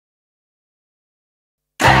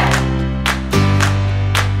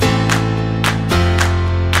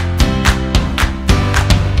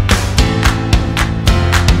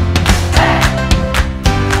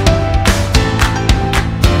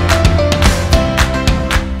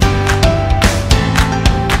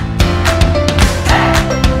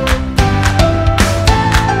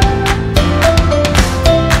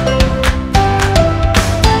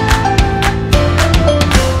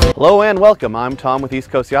Hello and welcome. I'm Tom with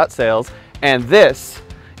East Coast Yacht Sales, and this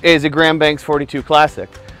is a Graham Banks 42 Classic.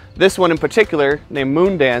 This one in particular, named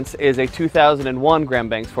Moondance, is a 2001 Graham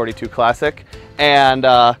Banks 42 Classic, and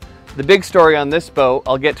the big story on this boat,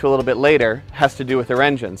 I'll get to a little bit later, has to do with her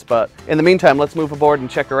engines. But in the meantime, let's move aboard and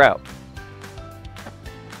check her out.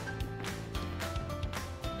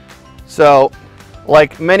 So,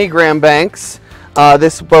 like many Graham Banks,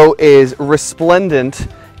 this boat is resplendent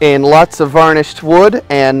in lots of varnished wood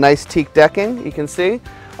and nice teak decking, you can see.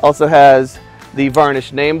 Also has the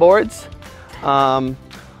varnished name boards.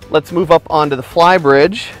 Let's move up onto the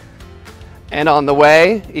flybridge. And on the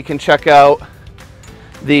way, you can check out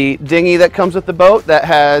the dinghy that comes with the boat that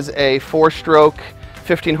has a 4-stroke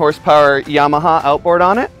 15 horsepower Yamaha outboard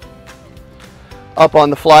on it. Up on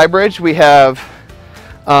the flybridge, we have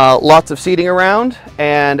lots of seating around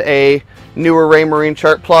and a newer Raymarine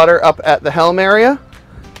chart plotter up at the helm area,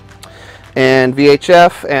 and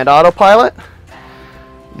VHF and autopilot.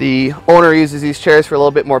 The owner uses these chairs for a little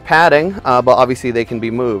bit more padding, but obviously they can be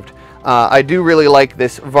moved. I do really like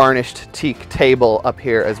this varnished teak table up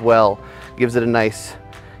here as well. Gives it a nice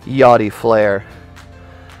yachty flair.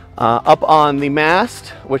 Up on the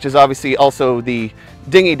mast, which is obviously also the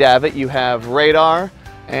dinghy davit, you have radar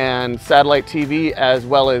and satellite TV as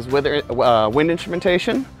well as wind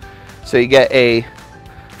instrumentation. So you get a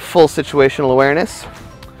full situational awareness.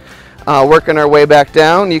 Working our way back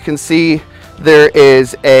down, you can see there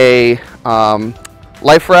is a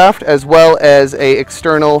life raft as well as a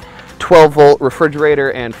external 12-volt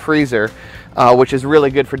refrigerator and freezer, which is really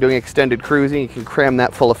good for doing extended cruising. You can cram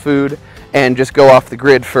that full of food and just go off the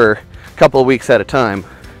grid for a couple of weeks at a time.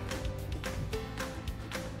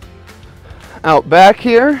 Out back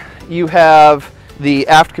here, you have the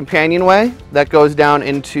aft companionway that goes down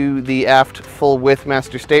into the aft full width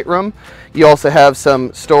master stateroom. You also have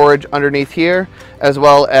some storage underneath here, as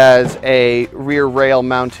well as a rear rail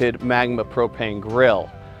mounted Magma propane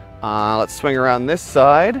grill. Let's swing around this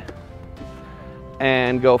side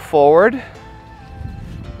and go forward.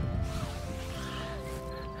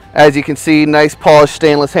 As you can see, nice polished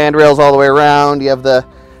stainless handrails all the way around. You have the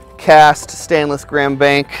cast stainless Graham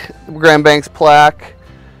Banks plaque.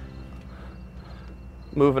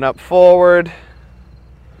 Moving up forward.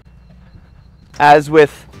 As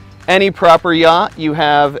with any proper yacht, you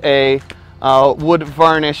have a wood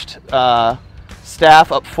varnished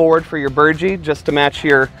staff up forward for your burgee, just to match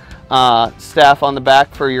your staff on the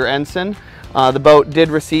back for your ensign. The boat did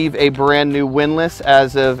receive a brand new windlass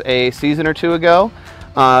as of a season or two ago.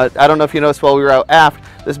 I don't know if you noticed while we were out aft,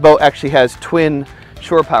 this boat actually has twin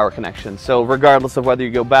shore power connections. So regardless of whether you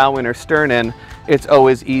go bow in or stern in, it's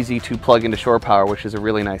always easy to plug into shore power, which is a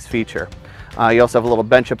really nice feature. You also have a little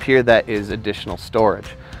bench up here that is additional storage.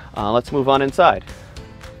 Let's move on inside.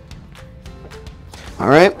 All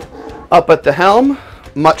right, up at the helm,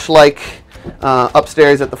 much like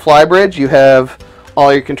upstairs at the flybridge, you have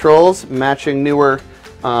all your controls, matching newer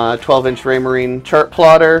 12-inch Raymarine chart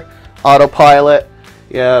plotter, autopilot.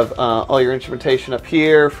 You have all your instrumentation up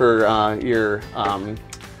here for your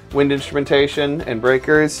wind instrumentation and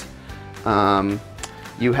breakers.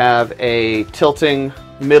 You have a tilting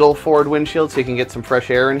middle forward windshield so you can get some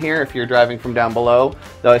fresh air in here if you're driving from down below,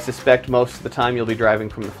 though I suspect most of the time you'll be driving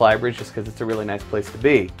from the flybridge just because it's a really nice place to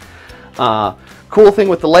be. Cool thing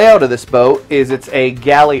with the layout of this boat is it's a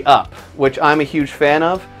galley up, which I'm a huge fan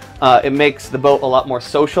of. It makes the boat a lot more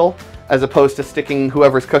social as opposed to sticking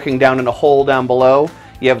whoever's cooking down in a hole down below.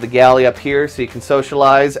 You have the galley up here so you can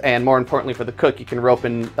socialize, and more importantly for the cook, you can rope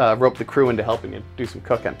the crew into helping you do some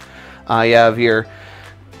cooking. You have your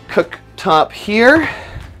cooktop here,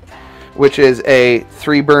 which is a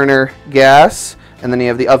 3-burner gas, and then you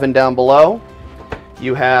have the oven down below.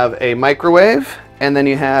 You have a microwave, and then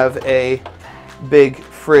you have a big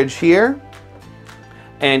fridge here,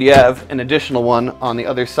 and you have an additional one on the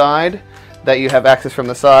other side that you have access from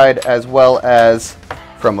the side as well as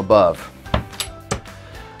from above.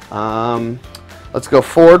 Let's go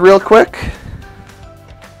forward real quick.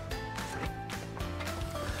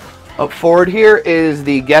 Up forward here is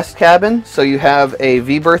the guest cabin. So you have a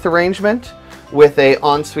V-berth arrangement with a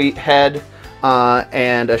ensuite head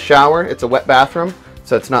and a shower. It's a wet bathroom,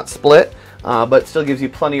 so it's not split, but still gives you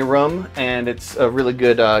plenty of room, and it's a really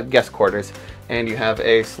good guest quarters. And you have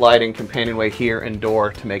a sliding companionway here and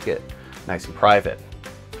door to make it nice and private.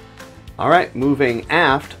 All right, moving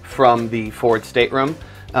aft from the forward stateroom,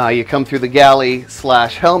 you come through the galley /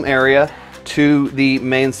 helm area to the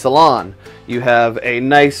main salon. You have a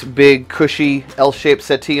nice big cushy L-shaped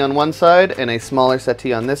settee on one side and a smaller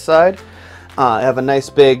settee on this side. I have a nice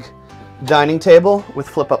big dining table with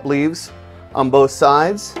flip-up leaves on both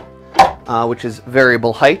sides. which is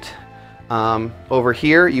variable height. Over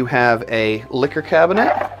here you have a liquor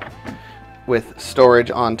cabinet with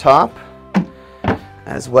storage on top,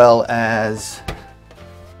 as well as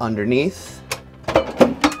underneath,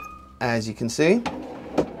 as you can see.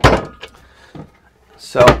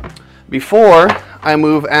 So before I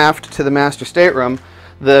move aft to the master stateroom,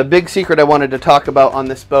 the big secret I wanted to talk about on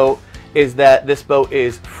this boat is that this boat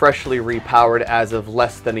is freshly repowered as of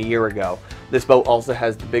less than a year ago. This boat also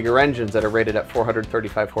has the bigger engines that are rated at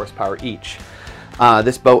 435 horsepower each.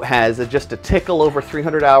 This boat has just a tickle over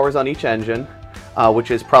 300 hours on each engine,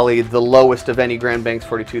 which is probably the lowest of any Grand Banks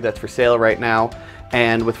 42 that's for sale right now.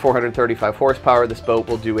 And with 435 horsepower, this boat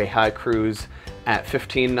will do a high cruise at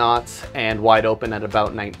 15 knots and wide open at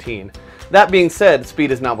about 19. That being said,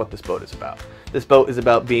 speed is not what this boat is about. This boat is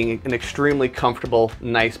about being an extremely comfortable,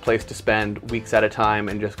 nice place to spend weeks at a time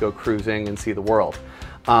and just go cruising and see the world.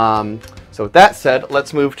 So with that said,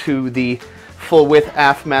 let's move to the full width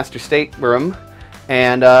aft master stateroom,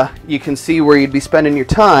 and you can see where you'd be spending your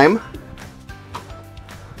time.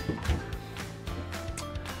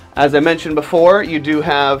 As I mentioned before, you do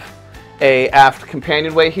have a aft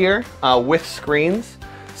companionway here with screens,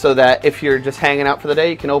 so that if you're just hanging out for the day,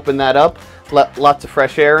 you can open that up, let lots of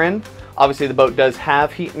fresh air in. Obviously the boat does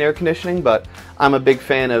have heat and air conditioning, but I'm a big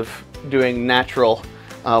fan of doing natural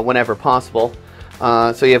whenever possible.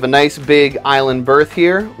 So you have a nice big island berth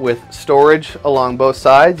here with storage along both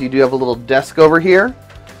sides. You do have a little desk over here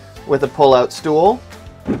with a pull-out stool.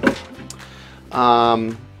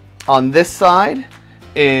 On this side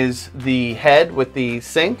is the head with the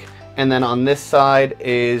sink, and then on this side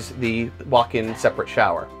is the walk-in separate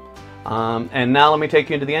shower. And now let me take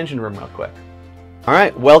you into the engine room real quick. All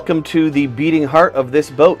right, welcome to the beating heart of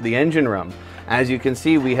this boat, the engine room. As you can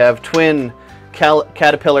see, we have twin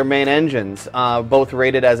Caterpillar main engines, both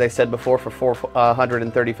rated, as I said before, for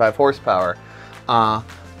 435 horsepower.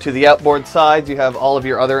 To the outboard sides, you have all of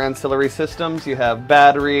your other ancillary systems. You have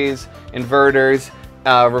batteries, inverters,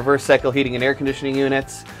 reverse cycle heating and air conditioning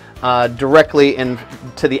units. Directly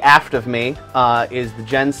to the aft of me is the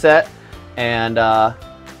gen set, and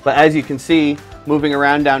but as you can see, moving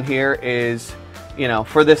around down here is, you know,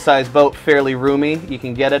 for this size boat, fairly roomy. You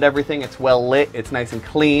can get at everything. It's well lit. It's nice and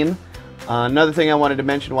clean. Another thing I wanted to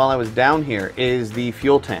mention while I was down here is the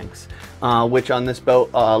fuel tanks, which on this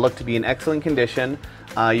boat look to be in excellent condition.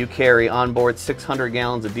 You carry on board 600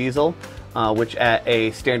 gallons of diesel, which at a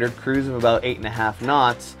standard cruise of about 8.5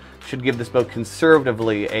 knots should give this boat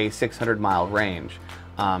conservatively a 600-mile range.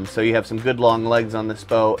 So you have some good long legs on this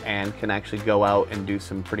boat and can actually go out and do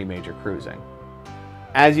some pretty major cruising.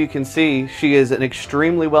 As you can see, she is an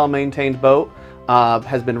extremely well-maintained boat,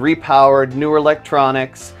 has been repowered, newer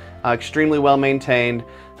electronics, extremely well-maintained.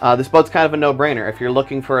 This boat's kind of a no-brainer. If you're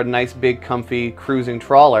looking for a nice, big, comfy cruising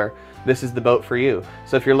trawler, this is the boat for you.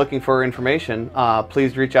 So if you're looking for information,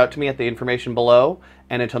 please reach out to me at the information below.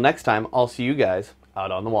 And until next time, I'll see you guys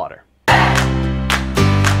out on the water.